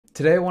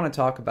Today I want to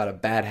talk about a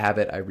bad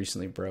habit I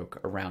recently broke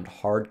around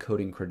hard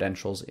coding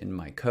credentials in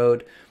my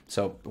code.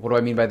 So what do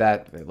I mean by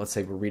that? Let's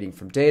say we're reading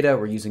from data,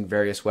 we're using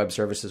various web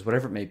services,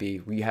 whatever it may be.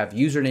 We have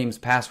usernames,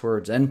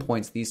 passwords,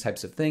 endpoints, these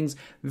types of things,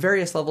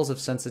 various levels of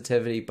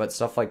sensitivity, but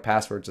stuff like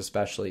passwords,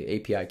 especially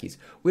API keys.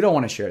 We don't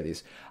want to share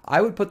these. I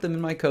would put them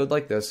in my code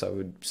like this. I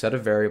would set a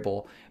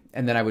variable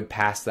and then I would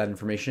pass that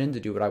information in to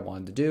do what I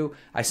wanted to do.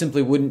 I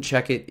simply wouldn't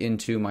check it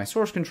into my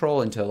source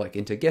control, into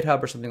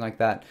GitHub or something like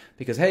that,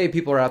 because hey,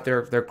 people are out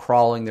there, they're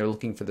crawling, they're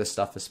looking for this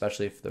stuff,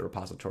 especially if the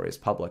repository is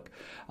public.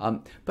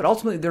 But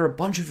ultimately, there are a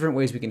bunch of different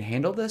ways we can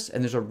handle this,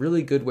 and there's a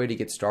really good way to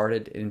get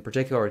started. In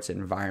particular, it's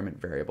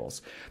environment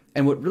variables.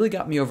 And what really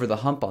got me over the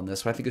hump on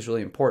this, what I think is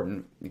really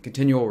important, in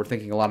Continual, we're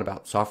thinking a lot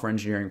about software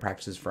engineering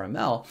practices for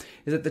ML,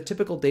 is that the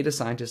typical data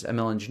scientist,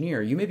 ML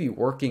engineer, you may be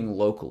working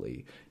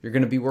locally. You're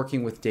going to be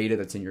working with data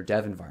that's in your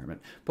dev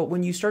environment. But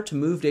when you start to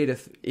move data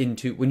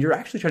when you're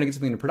actually trying to get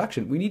something into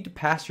production, we need to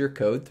pass your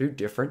code through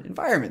different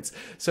environments.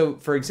 So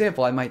for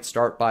example, I might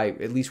start by,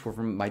 at least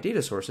from my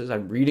data sources,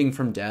 I'm reading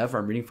from dev or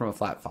I'm reading from a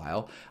flat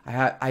file.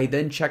 I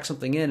then check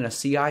something in and a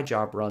CI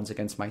job runs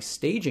against my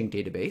staging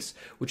database,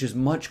 which is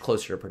much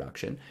closer to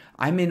production.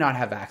 I may not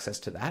have access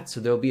to that, so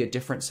there'll be a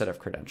different set of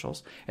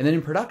credentials. And then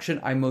in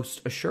production, I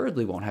most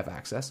assuredly won't have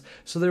access,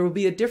 so there will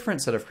be a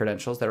different set of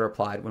credentials that are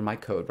applied when my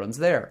code runs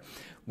there.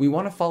 We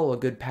want to follow a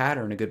good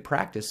pattern, a good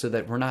practice, so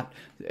that we're not,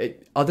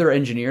 other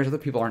engineers, other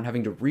people aren't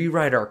having to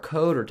rewrite our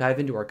code or dive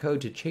into our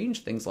code to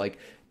change things like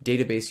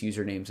database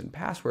usernames and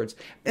passwords.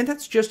 And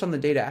that's just on the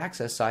data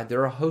access side.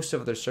 There are a host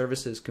of other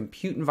services,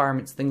 compute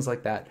environments, things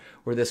like that,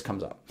 where this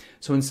comes up.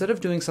 So instead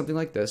of doing something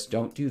like this,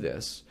 don't do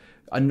this.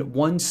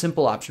 One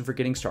simple option for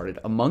getting started,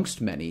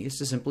 amongst many, is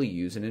to simply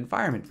use an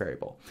environment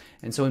variable.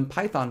 And so in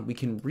Python, we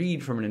can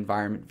read from an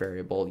environment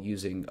variable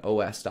using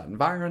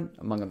os.environment,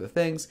 among other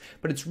things,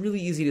 but it's really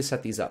easy to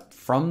set these up.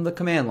 From the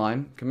command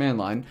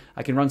line,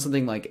 I can run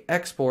something like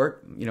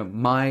export,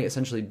 my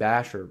essentially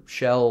bash or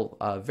shell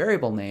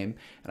variable name,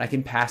 and I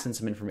can pass in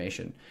some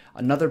information.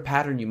 Another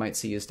pattern you might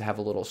see is to have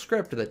a little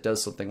script that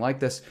does something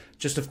like this.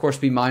 Just, of course,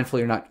 be mindful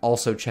you're not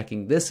also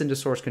checking this into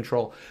source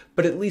control,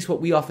 but at least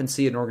what we often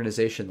see in an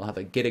organization, they'll have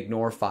a get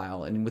ignore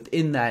file, and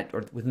within that,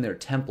 or within their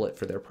template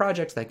for their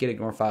projects, that get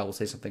ignore file will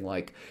say something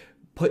like,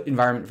 put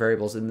environment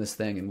variables in this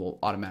thing and we'll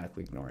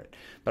automatically ignore it.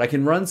 But I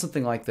can run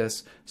something like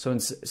this,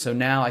 so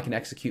now I can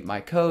execute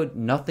my code.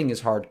 Nothing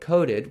is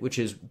hard-coded, which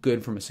is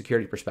good from a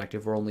security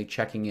perspective. We're only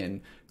checking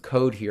in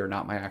code here,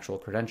 not my actual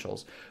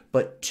credentials.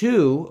 But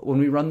two, when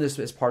we run this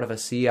as part of a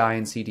CI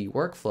and CD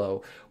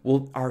workflow,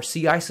 our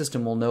CI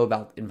system will know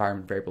about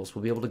environment variables.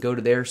 We'll be able to go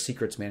to their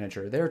secrets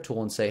manager, their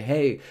tool, and say,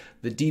 hey,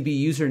 the DB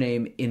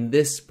username in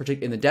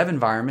the dev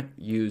environment,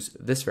 use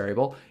this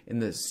variable. In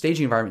the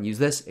staging environment, use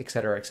this, et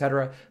cetera, et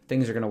cetera.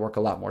 Things are going to work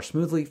a lot more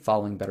smoothly,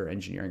 following better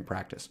engineering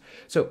practice.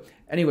 So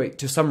anyway,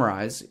 to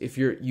summarize, if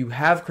you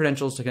have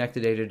credentials to connect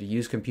to data, to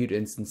use compute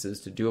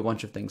instances, to do a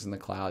bunch of things in the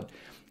cloud,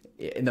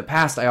 in the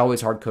past, I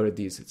always hard-coded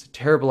these. It's a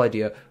terrible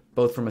idea,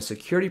 both from a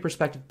security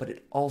perspective, but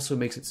it also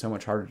makes it so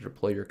much harder to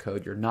deploy your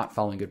code. You're not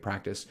following good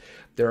practice.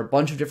 There are a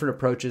bunch of different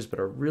approaches, but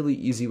a really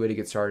easy way to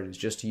get started is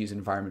just to use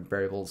environment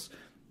variables,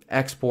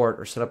 export,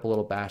 or set up a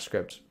little bash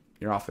script.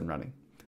 You're off and running.